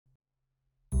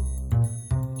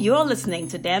You're listening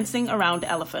to Dancing Around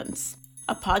Elephants,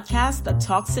 a podcast that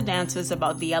talks to dancers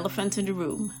about the elephant in the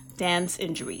room, dance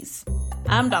injuries.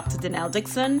 I'm Dr. Danelle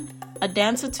Dixon, a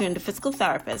dancer turned physical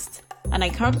therapist, and I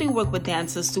currently work with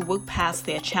dancers to work past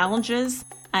their challenges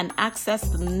and access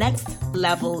the next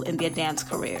level in their dance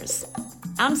careers.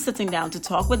 I'm sitting down to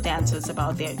talk with dancers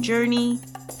about their journey,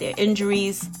 their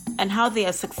injuries, and how they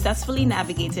have successfully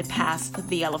navigated past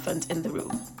the elephant in the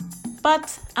room.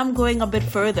 But I'm going a bit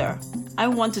further. I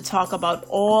want to talk about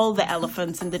all the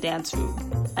elephants in the dance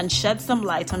room and shed some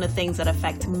light on the things that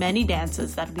affect many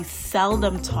dancers that we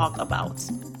seldom talk about.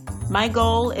 My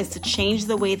goal is to change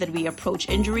the way that we approach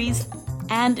injuries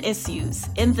and issues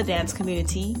in the dance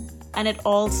community, and it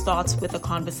all starts with a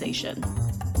conversation.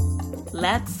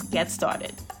 Let's get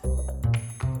started.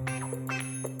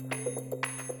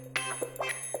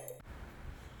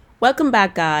 Welcome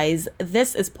back, guys.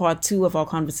 This is part 2 of our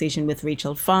conversation with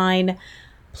Rachel Fine.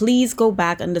 Please go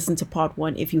back and listen to part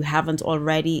 1 if you haven't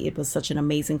already. It was such an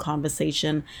amazing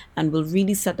conversation and will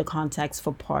really set the context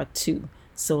for part 2.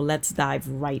 So let's dive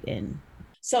right in.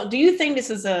 So do you think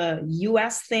this is a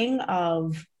US thing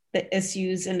of the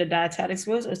issues in the dietetics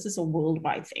world, or is this a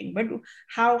worldwide thing? But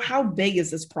how big is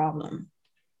this problem?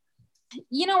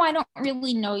 I don't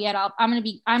really know yet.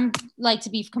 I'm like to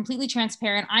be completely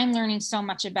transparent. I'm learning so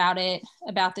much about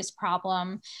this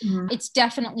problem. Mm-hmm. It's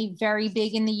definitely very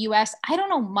big in the US. I don't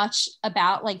know much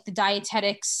about like the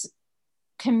dietetics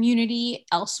community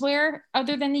elsewhere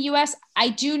other than the US. I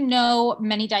do know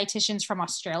many dietitians from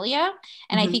Australia,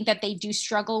 and I think that they do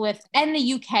struggle with, and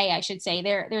the UK, I should say,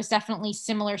 there's definitely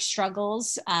similar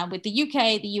struggles with the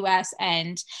UK, the US,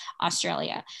 and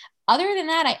Australia. Other than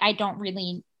that, I don't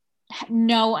really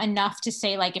know enough to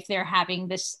say like if they're having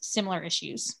this similar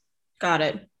issues. Got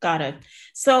it.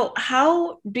 So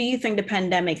how do you think the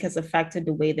pandemic has affected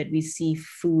the way that we see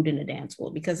food in the dance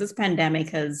world? Because this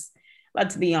pandemic has,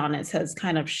 let's be honest, has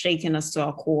kind of shaken us to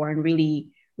our core and really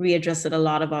readjusted a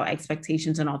lot of our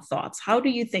expectations and our thoughts. How do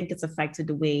you think it's affected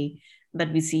the way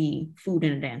that we see food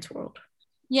in the dance world?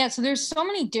 Yeah, so there's so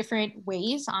many different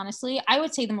ways, honestly. I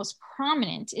would say the most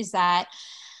prominent is that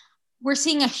we're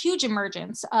seeing a huge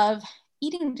emergence of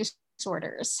eating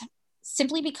disorders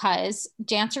simply because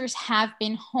dancers have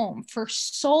been home for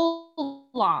so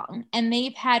long and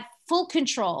they've had full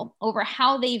control over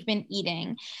how they've been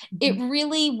eating. It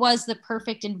really was the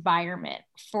perfect environment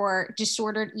for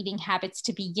disordered eating habits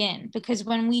to begin, because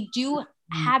when we do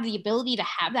have the ability to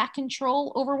have that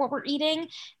control over what we're eating,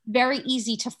 very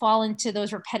easy to fall into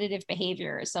those repetitive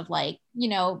behaviors of like,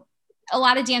 a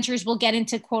lot of dancers will get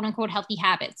into quote unquote healthy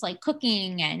habits like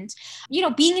cooking and,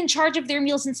 being in charge of their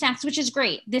meals and snacks, which is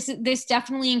great. This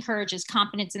definitely encourages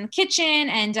confidence in the kitchen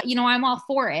and, I'm all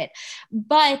for it.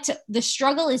 But the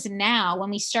struggle is now when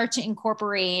we start to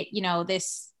incorporate,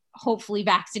 this hopefully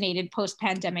vaccinated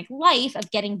post-pandemic life of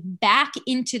getting back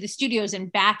into the studios and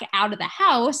back out of the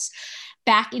house,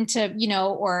 back into,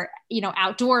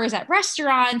 outdoors at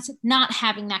restaurants, not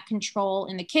having that control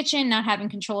in the kitchen, not having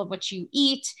control of what you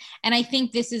eat. And I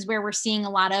think this is where we're seeing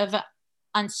a lot of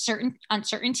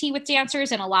uncertainty with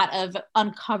dancers and a lot of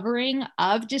uncovering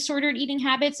of disordered eating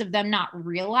habits, of them not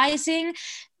realizing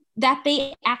that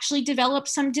they actually develop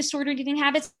some disordered eating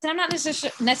habits. And I'm not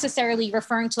necessarily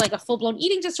referring to like a full-blown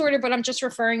eating disorder, but I'm just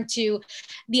referring to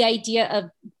the idea of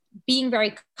being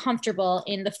very comfortable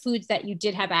in the foods that you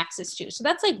did have access to. So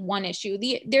that's like one issue.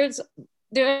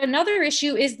 Another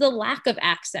issue is the lack of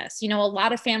access. A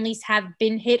lot of families have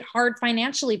been hit hard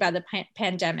financially by the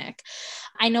pandemic.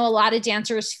 I know a lot of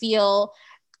dancers feel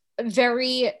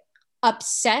very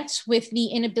upset with the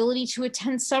inability to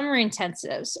attend summer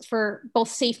intensives for both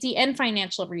safety and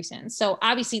financial reasons. So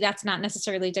obviously that's not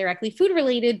necessarily directly food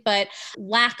related, but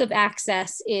lack of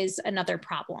access is another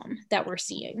problem that we're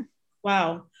seeing.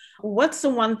 Wow. What's the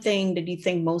one thing that you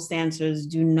think most dancers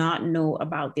do not know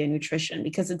about their nutrition?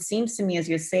 Because it seems to me, as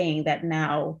you're saying, that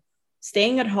now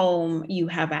staying at home, you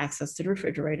have access to the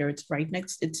refrigerator. It's right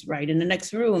in the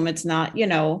next room. It's not,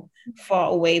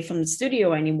 far away from the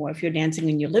studio anymore if you're dancing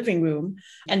in your living room.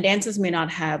 And dancers may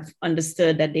not have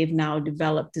understood that they've now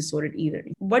developed disordered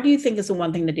eating. What do you think is the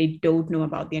one thing that they don't know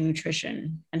about their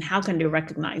nutrition, and how can they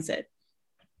recognize it?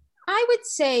 I would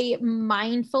say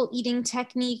mindful eating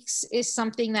techniques is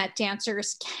something that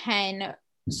dancers can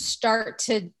start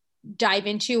to dive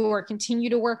into or continue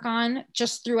to work on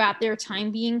just throughout their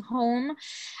time being home,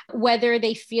 whether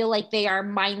they feel like they are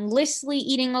mindlessly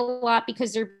eating a lot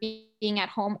because they're being at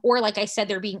home, or like I said,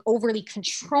 they're being overly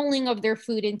controlling of their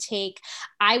food intake.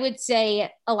 I would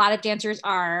say a lot of dancers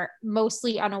are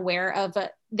mostly unaware of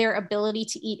their ability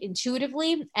to eat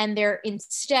intuitively, and they're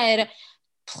instead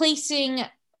placing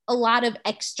a lot of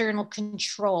external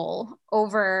control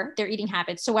over their eating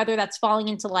habits. So whether that's falling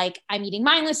into like, I'm eating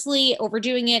mindlessly,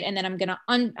 overdoing it, and then I'm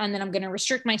going to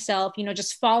restrict myself,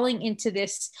 just falling into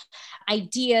this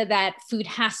idea that food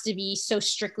has to be so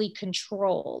strictly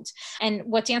controlled. And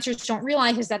what dancers don't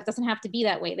realize is that it doesn't have to be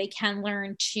that way. They can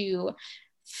learn to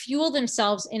fuel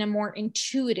themselves in a more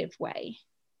intuitive way.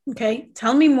 Okay.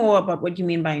 Tell me more about what you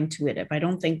mean by intuitive. I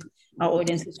don't think our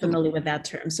audience is familiar with that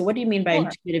term. So what do you mean by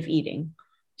intuitive eating?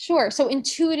 Sure. So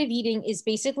intuitive eating is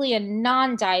basically a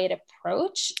non-diet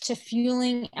approach to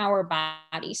fueling our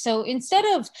body. So instead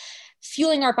of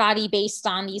fueling our body based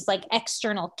on these like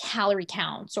external calorie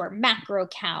counts or macro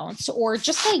counts, or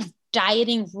just like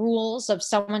dieting rules of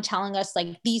someone telling us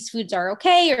like these foods are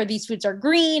okay, or these foods are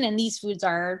green and these foods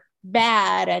are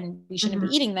bad and we shouldn't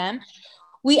be eating them,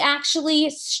 we actually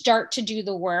start to do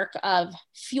the work of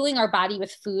fueling our body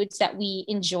with foods that we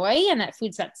enjoy and that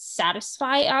foods that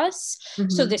satisfy us.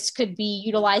 So this could be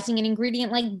utilizing an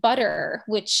ingredient like butter,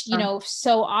 which,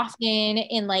 so often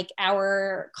in like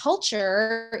our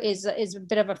culture is a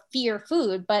bit of a fear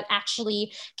food, but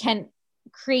actually can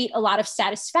create a lot of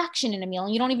satisfaction in a meal.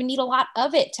 And you don't even need a lot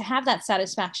of it to have that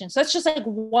satisfaction. So that's just like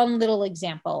one little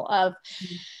example of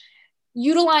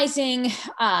utilizing,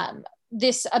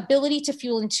 this ability to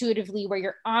fuel intuitively, where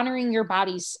you're honoring your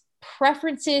body's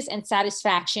preferences and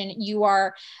satisfaction. You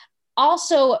are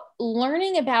also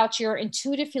learning about your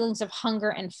intuitive feelings of hunger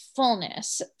and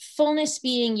fullness. Fullness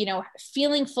being,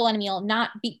 feeling full in a meal,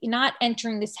 not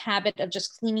entering this habit of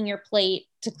just cleaning your plate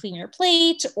to clean your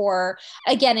plate, or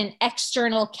again, an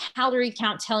external calorie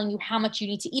count telling you how much you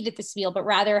need to eat at this meal, but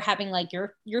rather having like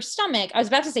your stomach. I was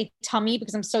about to say tummy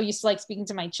because I'm so used to like speaking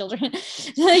to my children.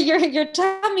 your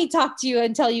tummy talk to you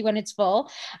and tell you when it's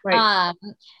full. Right.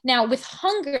 Now with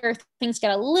hunger, things get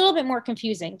a little bit more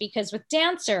confusing, because with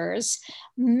dancers,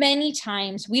 many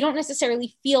times we don't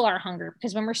necessarily feel our hunger,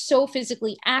 because when we're so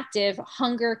physically active,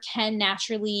 hunger can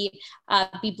naturally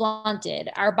be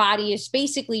blunted. Our body is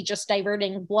basically just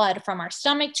diverting blood from our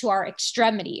stomach to our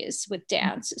extremities with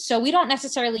dance. So we don't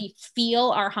necessarily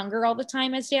feel our hunger all the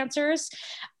time as dancers.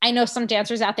 I know some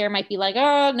dancers out there might be like,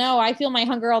 oh no, I feel my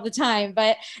hunger all the time,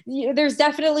 but there's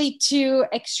definitely two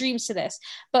extremes to this.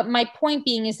 But my point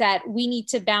being is that we need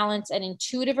to balance an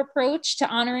intuitive approach to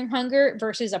honoring hunger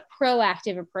versus a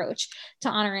proactive approach to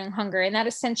honoring hunger. And that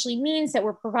essentially means that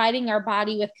we're providing our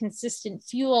body with consistent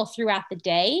fuel throughout the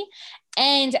day,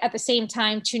 and at the same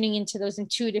time tuning into those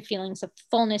intuitive feelings of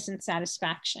fullness and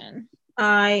satisfaction.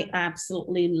 I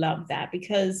absolutely love that,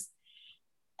 because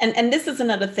and this is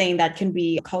another thing that can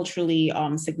be culturally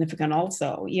significant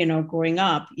also. Growing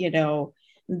up,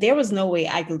 there was no way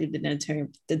I could leave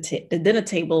the dinner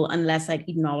table unless I'd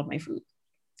eaten all of my food.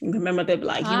 You remember, they'd be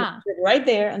like, sit right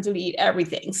there until you eat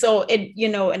everything. So it,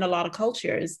 in a lot of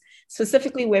cultures,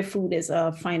 specifically where food is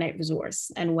a finite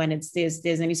resource, and when there's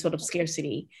any sort of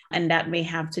scarcity, and that may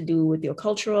have to do with your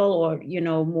cultural or,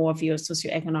 more of your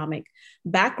socioeconomic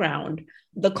background,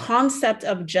 the concept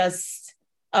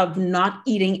of not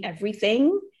eating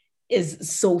everything is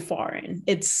so foreign.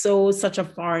 It's such a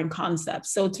foreign concept.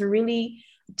 So to really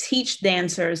teach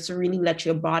dancers to really let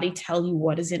your body tell you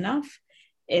what is enough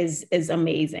is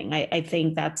amazing. I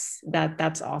think that's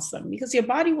awesome, because your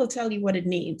body will tell you what it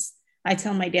needs. I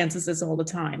tell my dancers this all the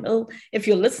time. If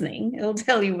you're listening, it'll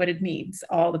tell you what it needs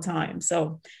all the time.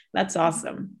 So that's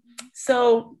awesome.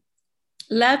 So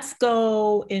let's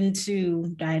go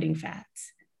into dieting fads.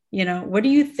 What do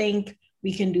you think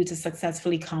we can do to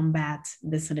successfully combat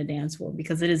this in a dance world?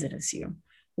 Because it is an issue.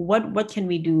 What can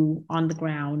we do on the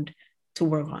ground to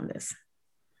work on this?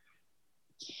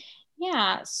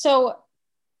 Yeah. So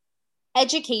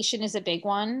education is a big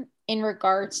one in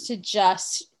regards to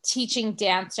just teaching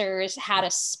dancers how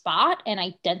to spot and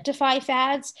identify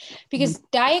fads, because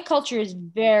diet culture is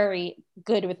very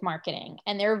good with marketing,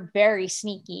 and they're very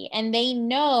sneaky, and they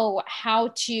know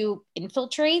how to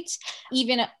infiltrate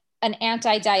even an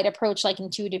anti-diet approach like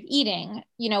intuitive eating.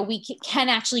 We can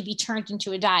actually be turned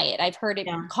into a diet. I've heard it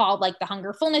called like the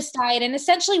hunger fullness diet. And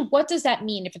essentially, what does that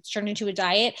mean if it's turned into a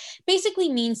diet? Basically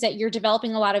means that you're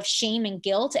developing a lot of shame and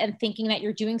guilt and thinking that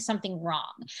you're doing something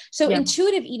wrong. So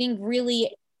intuitive eating,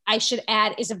 really, I should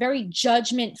add, is a very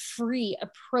judgment-free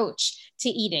approach to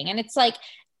eating. And it's like,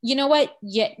 you know what?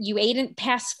 You ate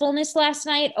past fullness last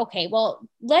night. Okay, well,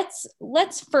 let's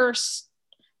first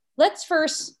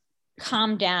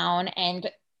calm down, and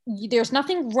there's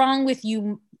nothing wrong with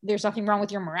you. There's nothing wrong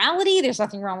with your morality. There's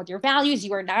nothing wrong with your values.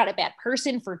 You are not a bad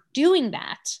person for doing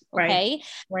that. Okay.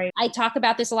 Right. I talk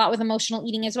about this a lot with emotional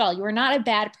eating as well. You are not a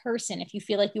bad person if you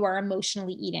feel like you are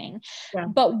emotionally eating.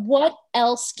 But what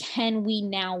else can we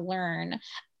now learn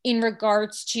in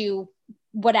regards to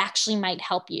what actually might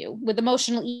help you. With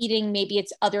emotional eating, maybe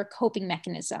it's other coping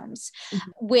mechanisms. Mm-hmm.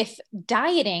 With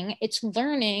dieting, it's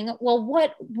learning, well,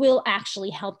 what will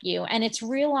actually help you? And it's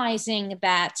realizing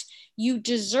that you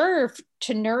deserve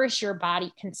to nourish your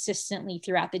body consistently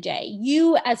throughout the day.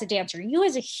 You as a dancer, you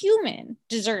as a human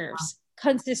deserves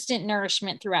consistent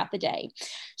nourishment throughout the day.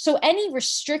 So any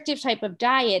restrictive type of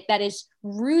diet that is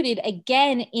rooted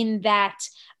again in that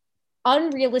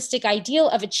unrealistic ideal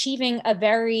of achieving a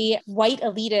very white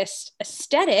elitist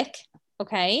aesthetic,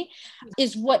 okay,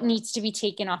 is what needs to be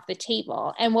taken off the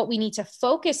table. And what we need to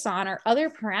focus on are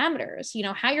other parameters, you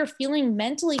know, how you're feeling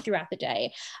mentally throughout the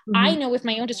day. Mm-hmm. I know with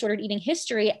my own disordered eating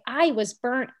history, I was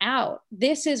burnt out.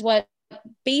 This is what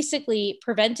basically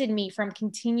prevented me from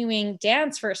continuing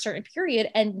dance for a certain period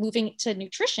and moving to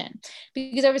nutrition,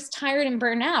 because I was tired and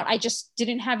burnt out. I just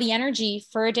didn't have the energy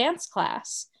for a dance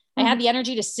class. I had the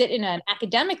energy to sit in an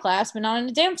academic class, but not in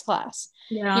a dance class.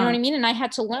 Yeah. You know what I mean? And I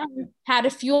had to learn how to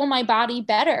fuel my body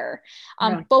better,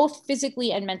 Yeah. both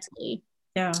physically and mentally.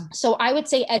 Yeah. So I would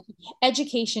say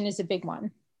education is a big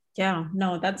one. Yeah,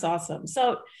 no, that's awesome.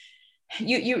 So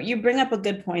you bring up a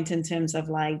good point in terms of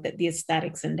like the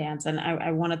aesthetics in dance. And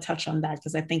I want to touch on that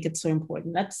because I think it's so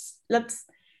important.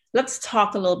 Let's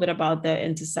talk a little bit about the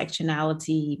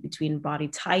intersectionality between body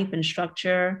type and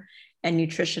structure and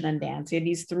nutrition and dance.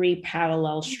 These three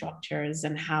parallel structures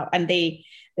and how, and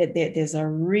there's a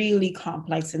really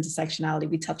complex intersectionality.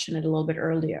 We touched on it a little bit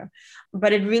earlier,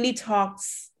 but it really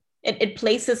it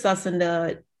places us in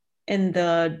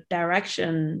the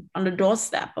direction, on the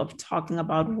doorstep of talking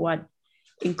about what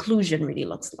inclusion really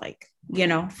looks like, you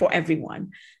know, for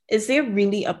everyone. Is there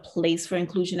really a place for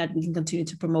inclusion that we can continue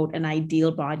to promote an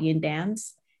ideal body in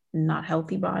dance, not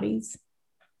healthy bodies?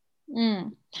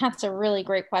 That's a really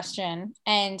great question.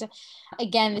 And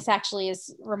again, this actually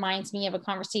reminds me of a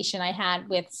conversation I had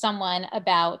with someone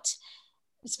about,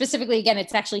 specifically, again,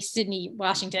 it's actually Sydney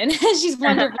Washington. She's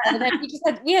wonderful.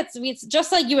 we had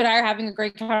just like you and I are having a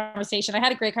great conversation. I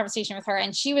had a great conversation with her,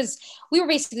 and we were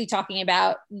basically talking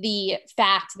about the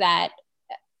fact that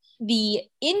the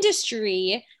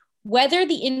industry, whether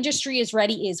the industry is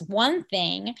ready is one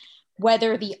thing,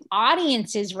 whether the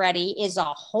audience is ready is a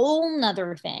whole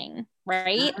nother thing,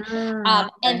 right?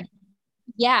 And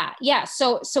yeah.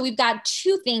 So we've got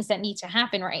two things that need to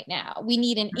happen right now. We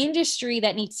need an industry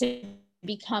that needs to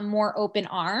become more open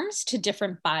arms to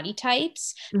different body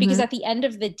types, because at the end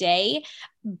of the day,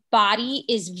 body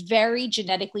is very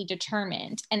genetically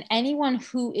determined, and anyone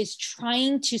who is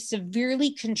trying to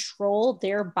severely control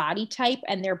their body type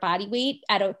and their body weight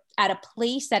at a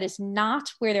place that is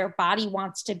not where their body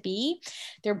wants to be,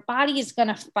 their body is going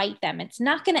to fight them. It's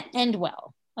not going to end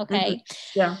well. Okay.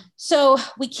 Yeah. So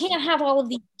we can't have all of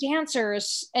these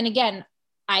dancers. And again,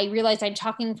 I realize I'm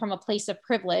talking from a place of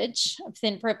privilege, of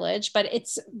thin privilege, but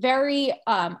it's very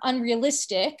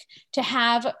unrealistic to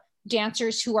have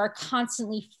dancers who are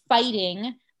constantly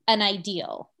fighting an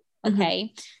ideal.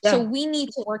 Okay. Yeah. So we need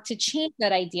to work to change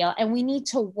that ideal, and we need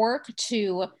to work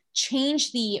to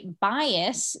change the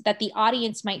bias that the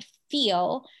audience might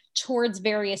feel towards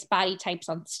various body types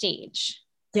on stage.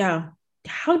 Yeah.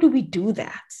 How do we do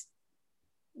that?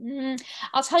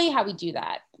 I'll tell you how we do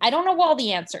that. I don't know all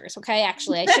the answers. Okay.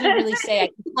 Actually, I shouldn't really say I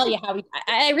can tell you how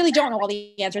I really don't know all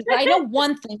the answers, but I know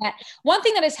one thing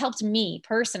that has helped me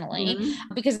personally,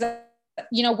 because,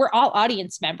 you know, we're all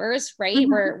audience members, right?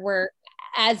 We're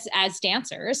as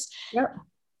dancers,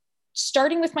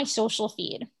 starting with my social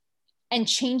feed and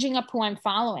changing up who I'm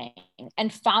following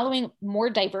and following more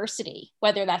diversity,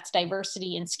 whether that's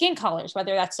diversity in skin colors,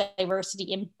 whether that's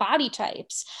diversity in body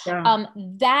types.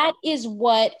 That is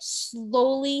what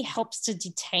slowly helps to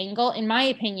detangle, in my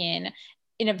opinion,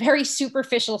 in a very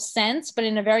superficial sense, but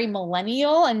in a very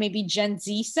millennial and maybe Gen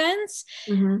Z sense,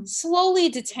 slowly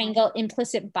detangle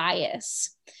implicit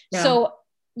bias. So,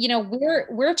 you know,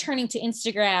 we're turning to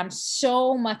Instagram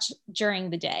so much during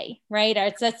the day, right?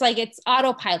 It's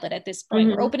autopilot at this point.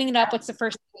 We're opening it up. What's the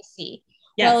first thing we see?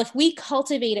 Well, if we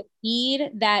cultivate a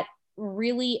feed that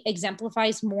really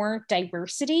exemplifies more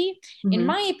diversity, in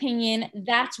my opinion,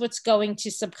 that's what's going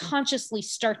to subconsciously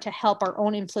start to help our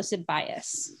own implicit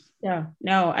bias. Yeah,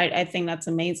 no, I think that's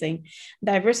amazing.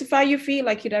 Diversify your feed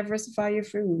like you diversify your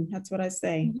food. That's what I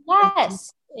say.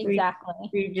 Yes. Exactly.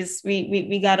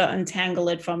 We got to untangle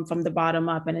it from the bottom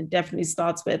up, and it definitely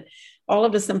starts with all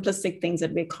of the simplistic things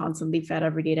that we're constantly fed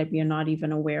every day that we are not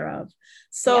even aware of.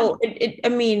 So I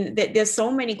mean, there's so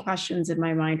many questions in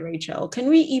my mind, Rachel. Can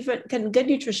good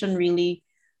nutrition really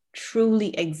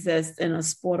truly exist in a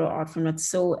sport or art form that's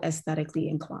so aesthetically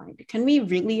inclined? Can we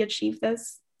really achieve this?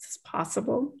 Is this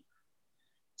possible?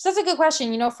 So that's a good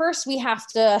question. First we have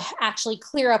to actually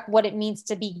clear up what it means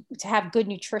to have good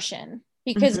nutrition,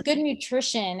 because good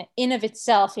nutrition in of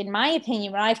itself, in my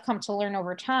opinion, what I've come to learn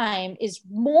over time, is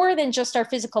more than just our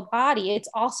physical body. It's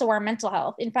also our mental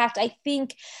health. In fact, I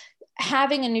think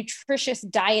having a nutritious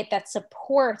diet that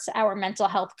supports our mental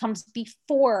health comes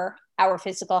before our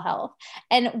physical health.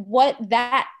 And what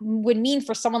that would mean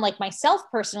for someone like myself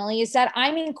personally is that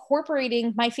I'm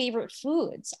incorporating my favorite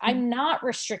foods. I'm not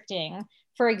restricting,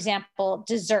 for example,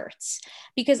 desserts,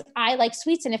 because I like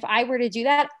sweets. And if I were to do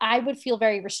that, I would feel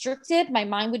very restricted. My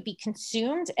mind would be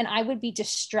consumed and I would be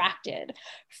distracted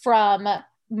from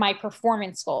my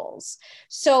performance goals.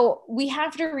 So we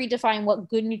have to redefine what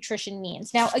good nutrition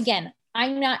means. Now, again,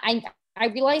 I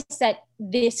realize that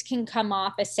this can come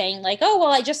off as saying like, oh,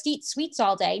 well, I just eat sweets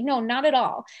all day. No, not at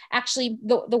all. Actually,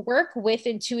 the work with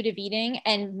intuitive eating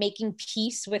and making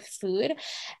peace with food,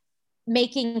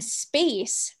 making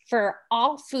space for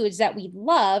all foods that we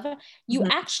love, you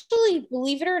actually,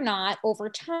 believe it or not, over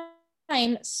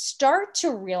time, start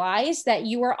to realize that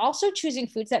you are also choosing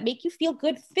foods that make you feel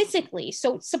good physically.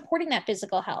 So supporting that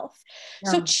physical health.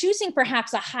 Yeah. So choosing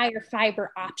perhaps a higher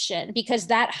fiber option, because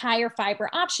that higher fiber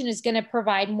option is going to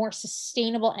provide more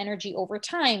sustainable energy over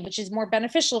time, which is more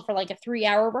beneficial for like a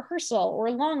 3-hour rehearsal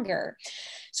or longer.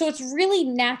 So it's really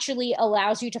naturally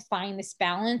allows you to find this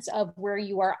balance of where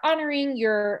you are honoring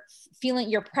your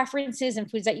preferences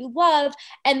and foods that you love.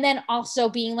 And then also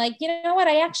being like, you know what,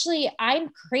 I'm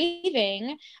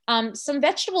craving some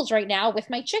vegetables right now with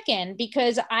my chicken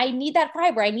because I need that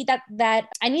fiber. I need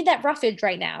that roughage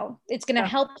right now. It's going to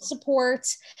help support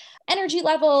energy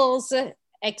levels,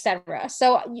 etc.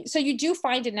 So you do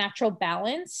find a natural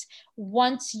balance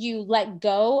once you let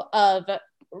go of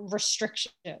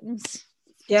restrictions.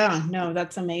 Yeah, no,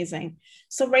 that's amazing.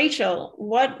 So Rachel,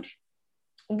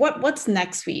 what's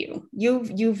next for you?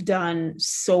 You've done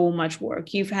so much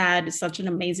work. You've had such an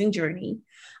amazing journey.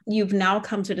 You've now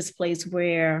come to this place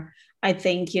where I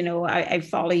think, I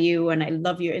follow you and I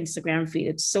love your Instagram feed.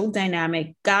 It's so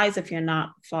dynamic. Guys, if you're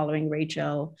not following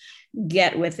Rachel,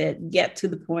 get with it, get to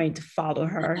the point, follow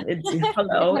her.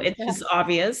 It's just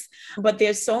obvious. But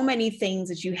there's so many things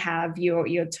that you have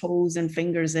your toes and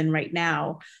fingers in right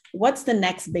now. What's the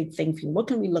next big thing for you? What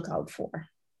can we look out for?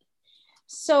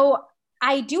 So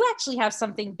I do actually have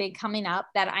something big coming up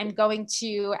that I'm going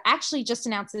to actually just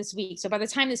announce this week. So by the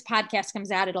time this podcast comes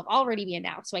out, it'll already be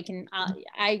announced. So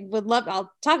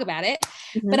I'll talk about it.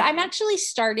 But I'm actually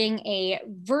starting a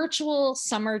virtual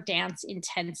summer dance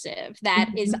intensive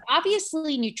that is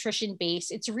obviously nutrition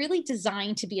based. It's really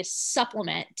designed to be a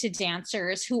supplement to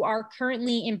dancers who are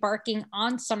currently embarking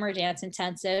on summer dance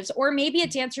intensives, or maybe a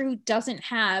dancer who doesn't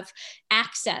have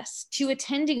access to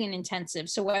attending an intensive.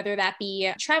 So whether that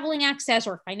be traveling access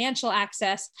or financial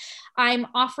access, I'm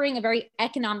offering a very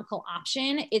economical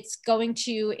option. It's going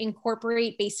to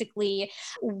incorporate basically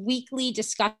weekly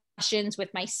discussions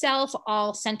with myself,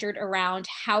 all centered around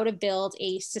how to build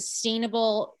a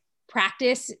sustainable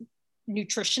practice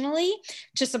nutritionally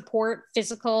to support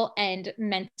physical and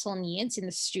mental needs in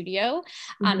the studio.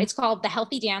 It's called The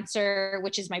Healthy Dancer,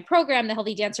 which is my program, The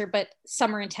Healthy Dancer, but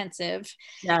summer intensive.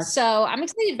 Yes. So I'm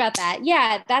excited about that.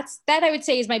 Yeah, that I would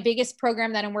say is my biggest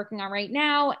program that I'm working on right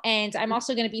now. And I'm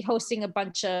also going to be hosting a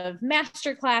bunch of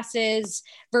master classes,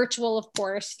 virtual, of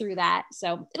course, through that.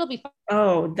 So it'll be fun.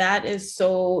 Oh, that is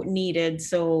so needed.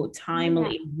 So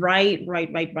timely, right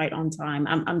on time.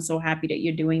 I'm so happy that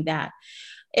you're doing that.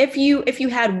 If you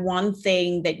had one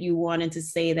thing that you wanted to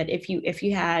say, that if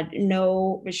you had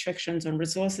no restrictions on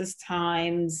resources,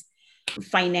 times,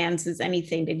 finances,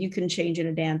 anything that you can change in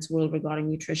a dance world regarding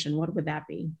nutrition, what would that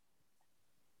be?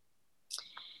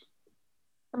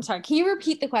 I'm sorry, can you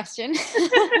repeat the question?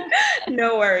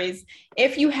 No worries.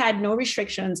 If you had no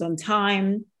restrictions on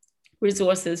time,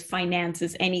 resources,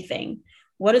 finances, anything,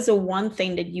 what is the one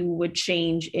thing that you would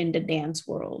change in the dance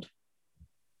world?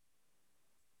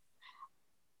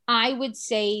 I would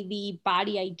say the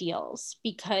body ideals,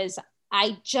 because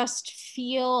I just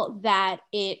feel that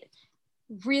it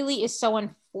really is so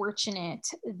unfortunate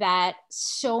that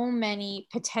so many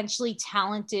potentially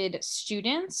talented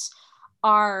students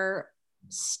are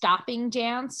stopping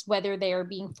dance, whether they are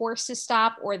being forced to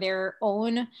stop or their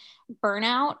own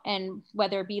burnout, and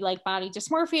whether it be like body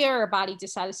dysmorphia or body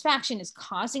dissatisfaction is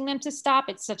causing them to stop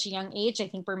at such a young age. I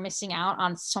think we're missing out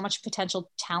on so much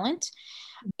potential talent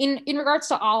in regards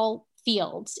to all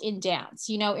fields in dance,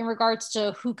 in regards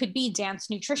to who could be dance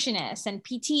nutritionists and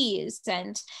PTs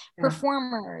and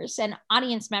performers and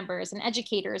audience members and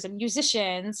educators and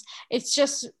musicians. It's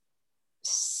just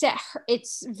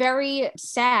it's very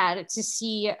sad to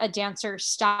see a dancer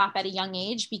stop at a young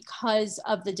age because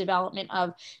of the development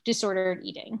of disordered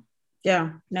eating.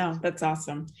 Yeah, no, that's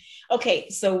awesome. Okay,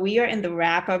 so we are in the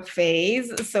wrap up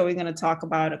phase. So we're going to talk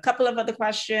about a couple of other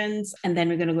questions, and then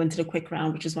we're going to go into the quick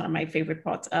round, which is one of my favorite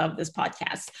parts of this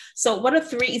podcast. So, what are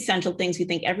 3 essential things you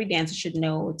think every dancer should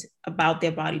know about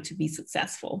their body to be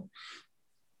successful?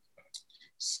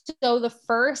 So the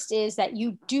first is that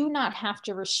you do not have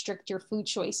to restrict your food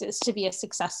choices to be a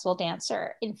successful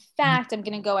dancer. In fact, I'm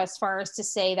going to go as far as to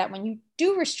say that when you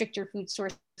do restrict your food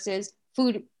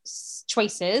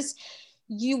choices,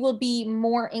 you will be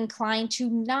more inclined to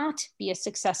not be a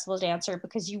successful dancer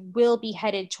because you will be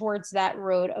headed towards that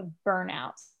road of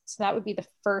burnout. So that would be the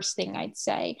first thing I'd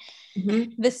say.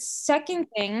 Mm-hmm. The second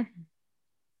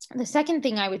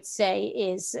thing I would say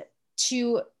is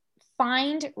to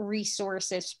find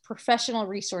resources, professional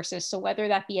resources. So whether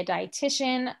that be a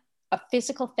dietitian, a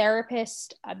physical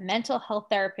therapist, a mental health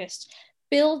therapist,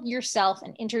 build yourself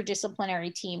an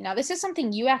interdisciplinary team. Now, this is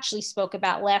something you actually spoke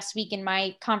about last week in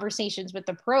my conversations with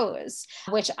the pros,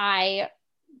 which I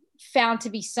found to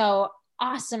be so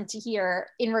awesome to hear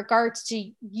in regards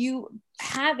to you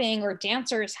having, or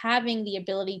dancers having, the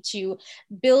ability to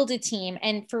build a team,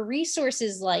 and for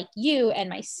resources like you and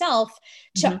myself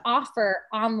to offer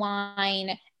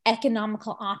online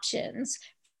economical options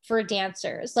for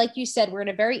dancers. Like you said, we're in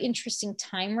a very interesting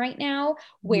time right now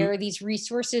where these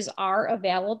resources are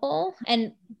available,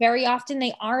 and very often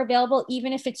they are available,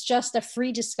 even if it's just a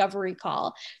free discovery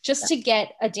call, just to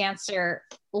get a dancer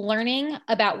learning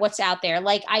about what's out there.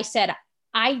 Like I said,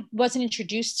 I wasn't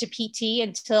introduced to PT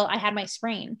until I had my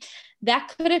sprain.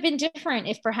 That could have been different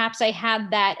if perhaps I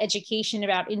had that education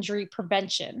about injury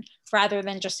prevention rather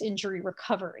than just injury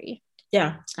recovery.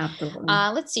 Yeah, absolutely.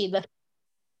 Let's see.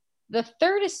 The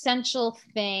third essential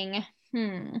thing,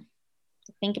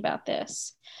 think about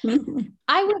this.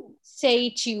 I would say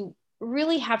to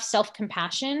really have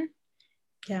self-compassion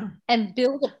and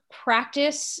build a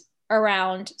practice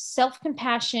around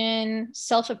self-compassion,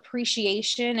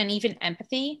 self-appreciation, and even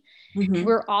empathy.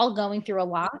 We're all going through a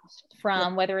lot,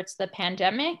 from whether it's the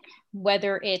pandemic,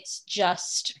 whether it's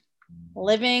just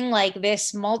living like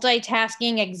this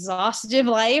multitasking, exhaustive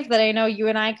life that I know you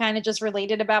and I kind of just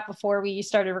related about before we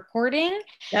started recording.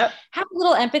 Have a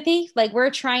little empathy. Like,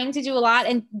 we're trying to do a lot.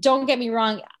 And don't get me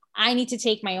wrong, I need to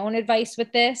take my own advice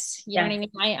with this. You know what I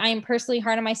mean? I am personally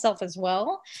hard on myself as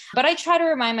well, but I try to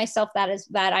remind myself that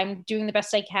I'm doing the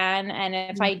best I can. And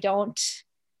if I don't,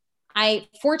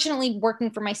 fortunately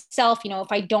working for myself,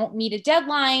 if I don't meet a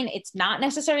deadline, it's not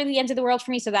necessarily the end of the world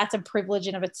for me. So that's a privilege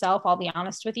in of itself, I'll be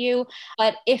honest with you.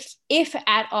 But if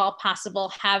at all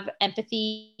possible, have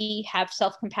empathy, have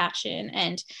self-compassion,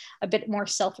 and a bit more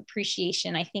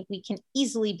self-appreciation. I think we can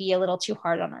easily be a little too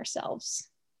hard on ourselves.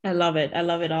 I love it. I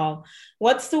love it all.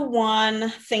 What's the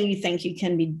one thing you think you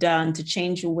can be done to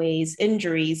change your ways,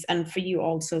 injuries, and for you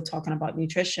also talking about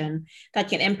nutrition, that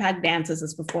can impact dancers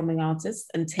as performing artists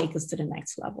and take us to the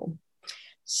next level?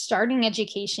 Starting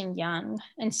education young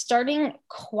and starting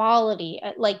quality.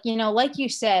 Like you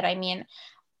said, I mean,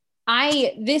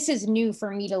 this is new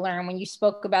for me to learn when you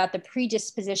spoke about the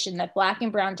predisposition that Black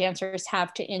and brown dancers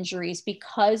have to injuries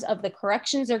because of the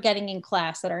corrections they're getting in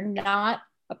class that are not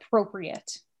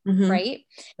appropriate. Right?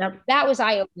 That was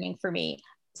eye-opening for me.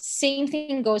 Same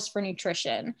thing goes for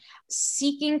nutrition.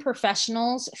 Seeking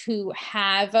professionals who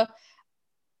have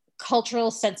cultural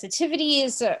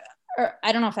sensitivities, or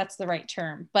I don't know if that's the right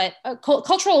term, but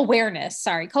cultural awareness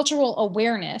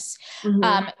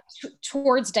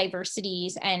towards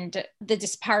diversities and the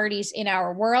disparities in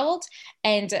our world,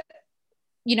 and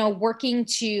working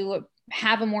to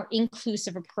have a more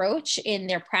inclusive approach in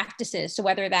their practices. So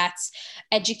whether that's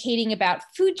educating about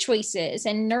food choices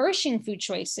and nourishing food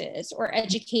choices, or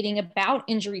educating about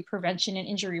injury prevention and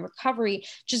injury recovery,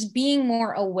 just being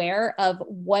more aware of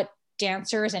what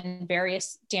dancers and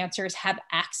various dancers have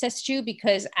access to,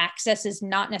 because access is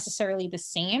not necessarily the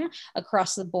same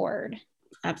across the board.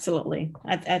 Absolutely.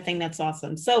 I think that's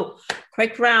awesome. So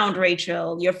quick round,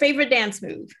 Rachel, your favorite dance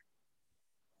move?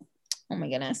 Oh my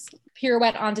goodness.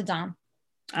 Pirouette on to Dom.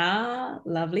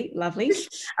 Lovely.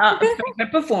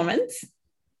 Favorite performance?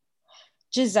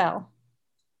 Giselle.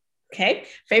 Okay.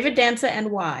 Favorite dancer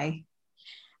and why?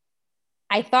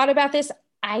 I thought about this.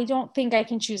 I don't think I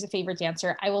can choose a favorite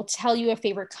dancer. I will tell you a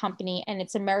favorite company, and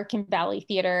it's American Ballet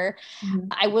Theater.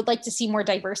 I would like to see more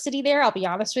diversity there, I'll be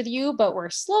honest with you, but we're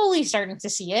slowly starting to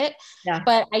see it.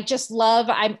 But I just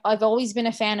I've always been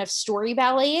a fan of story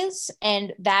ballets,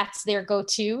 and that's their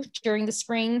go-to during the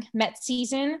spring Met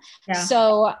season.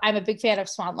 So I'm a big fan of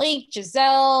Swan Lake,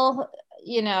 Giselle,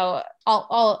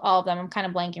 all of them. I'm kind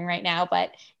of blanking right now,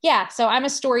 but yeah, so I'm a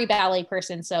story ballet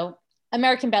person. So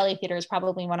American Ballet Theater is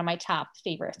probably one of my top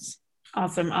favorites.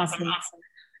 Awesome.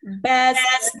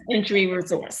 Best injury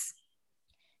resource.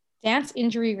 Dance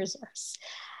injury resource.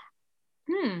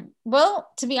 Well,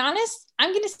 to be honest,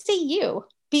 I'm going to say you,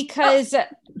 because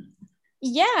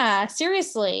yeah,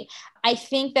 seriously. I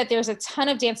think that there's a ton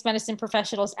of dance medicine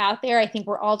professionals out there. I think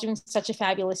we're all doing such a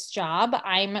fabulous job.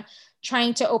 I'm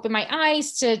trying to open my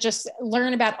eyes to just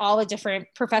learn about all the different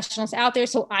professionals out there,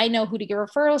 so I know who to give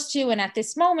referrals to. And at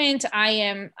this moment,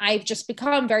 I've just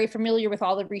become very familiar with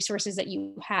all the resources that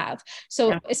you have.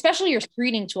 So especially your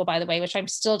screening tool, by the way, which I'm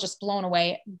still just blown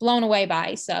away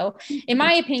by. So in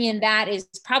my opinion, that is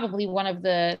probably one of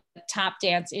the top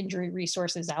dance injury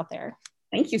resources out there.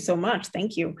 Thank you so much.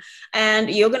 Thank you. And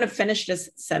you're going to finish this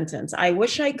sentence. I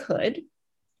wish I could.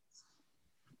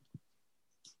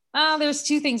 There's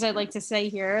two things I'd like to say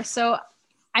here. So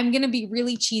I'm going to be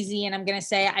really cheesy, and I'm going to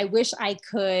say, I wish I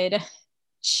could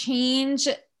change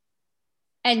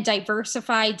and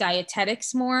diversify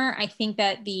dietetics more. I think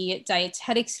that the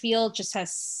dietetics field just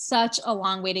has such a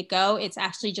long way to go. It's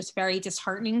actually just very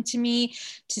disheartening to me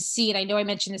to see, and I know I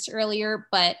mentioned this earlier,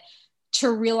 but to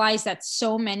realize that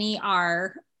so many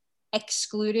are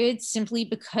excluded simply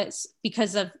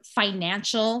because of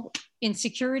financial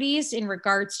insecurities in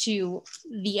regards to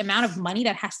the amount of money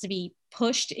that has to be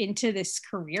pushed into this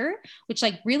career, which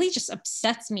like really just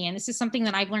upsets me. And this is something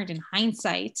that I've learned in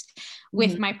hindsight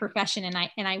with my profession.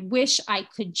 And I wish I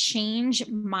could change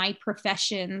my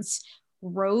profession's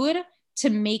road to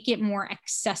make it more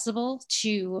accessible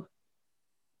to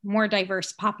more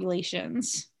diverse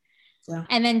populations. Yeah.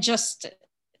 And then just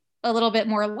a little bit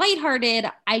more lighthearted,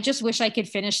 I just wish I could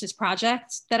finish this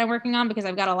project that I'm working on, because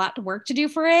I've got a lot of work to do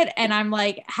for it. And I'm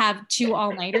like, have 2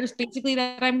 all-nighters basically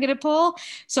that I'm going to pull.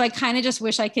 So I kind of just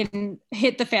wish I can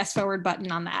hit the fast forward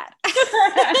button on that.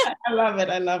 I love it.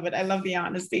 I love the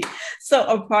honesty. So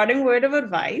a parting word of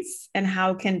advice, and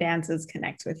how can dancers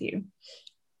connect with you?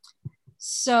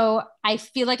 So I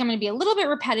feel like I'm going to be a little bit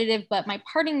repetitive, but my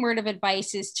parting word of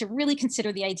advice is to really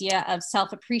consider the idea of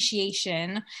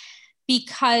self-appreciation,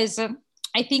 because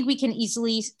I think we can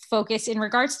easily focus in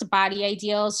regards to body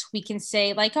ideals. We can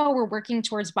say like, oh, we're working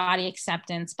towards body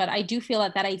acceptance, but I do feel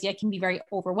that idea can be very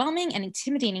overwhelming and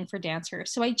intimidating for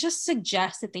dancers. So I just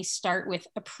suggest that they start with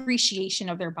appreciation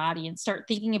of their body and start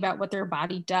thinking about what their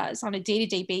body does on a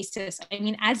day-to-day basis. I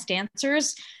mean, as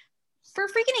dancers, we're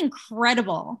freaking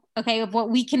incredible, okay, of what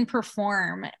we can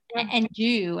perform and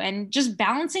do, and just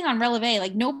balancing on releve.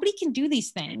 Like nobody can do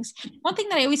these things. One thing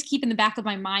that I always keep in the back of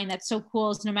my mind that's so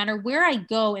cool is no matter where I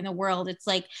go in the world, it's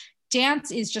like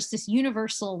dance is just this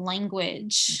universal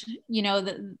language,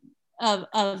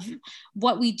 of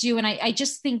what we do. And I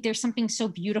just think there's something so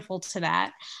beautiful to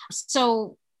that.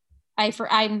 So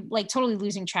I'm like totally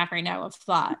losing track right now of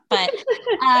thought, but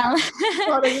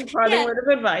parting word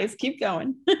of advice, keep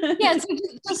going. Yeah, so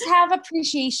just have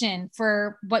appreciation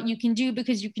for what you can do,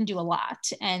 because you can do a lot,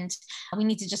 and we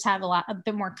need to just have a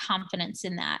bit more confidence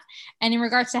in that. And in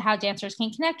regards to how dancers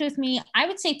can connect with me, I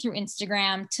would say through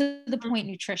Instagram, To The Point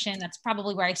Nutrition. That's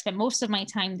probably where I spend most of my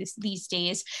time these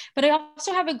days. But I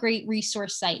also have a great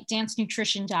resource site,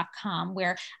 dancenutrition.com,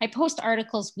 where I post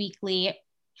articles weekly,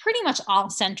 pretty much all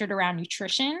centered around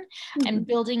nutrition and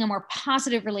building a more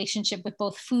positive relationship with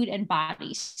both food and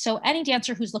body. So any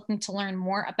dancer who's looking to learn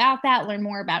more about that, learn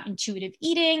more about intuitive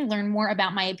eating, learn more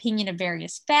about my opinion of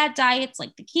various fad diets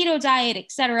like the keto diet,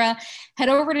 etc., head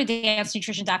over to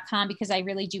dancenutrition.com, because I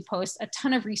really do post a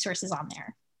ton of resources on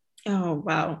there. Oh,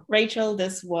 wow. Rachel,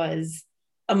 this was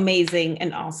amazing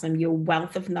and awesome. Your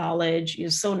wealth of knowledge, you're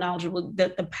so knowledgeable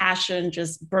that the passion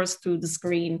just burst through the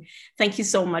screen. Thank you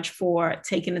so much for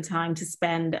taking the time to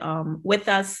spend with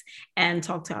us and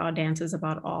talk to our dancers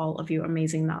about all of your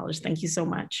amazing knowledge. Thank you so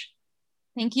much.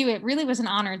 Thank you. It really was an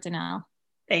honor, Danelle.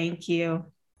 Thank you.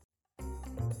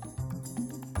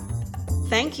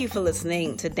 Thank you for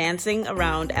listening to Dancing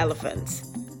Around Elephants.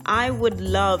 I would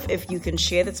love if you can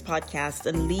share this podcast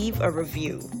and leave a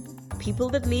review. People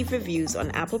that leave reviews on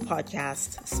Apple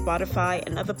Podcasts, Spotify,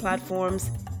 and other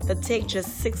platforms that take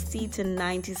just 60 to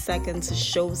 90 seconds to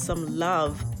show some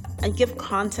love and give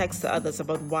context to others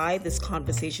about why this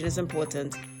conversation is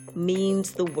important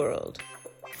means the world.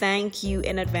 Thank you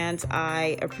in advance.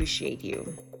 I appreciate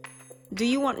you. Do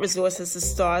you want resources to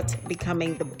start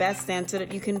becoming the best dancer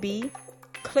that you can be?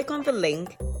 Click on the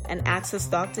link and access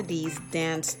Dr. D's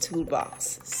Dance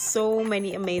Toolbox. So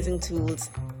many amazing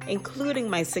tools, including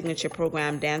my signature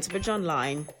program, Dance Bridge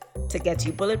Online, to get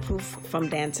you bulletproof from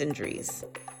dance injuries.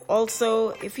 Also,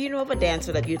 if you know of a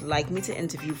dancer that you'd like me to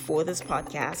interview for this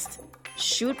podcast,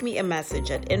 shoot me a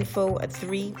message at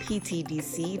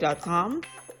info@3ptdc.com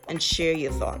and share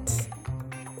your thoughts.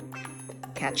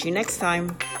 Catch you next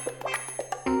time.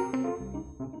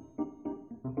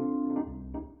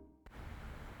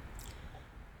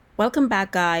 Welcome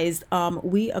back, guys.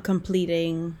 We are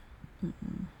completing...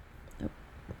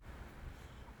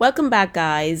 Welcome back,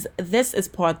 guys. This is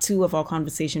part 2 of our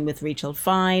conversation with Rachel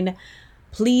Fine.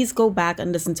 Please go back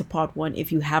and listen to part 1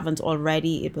 if you haven't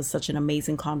already. It was such an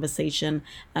amazing conversation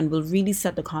and will really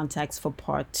set the context for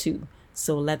part 2.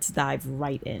 So let's dive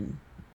right in.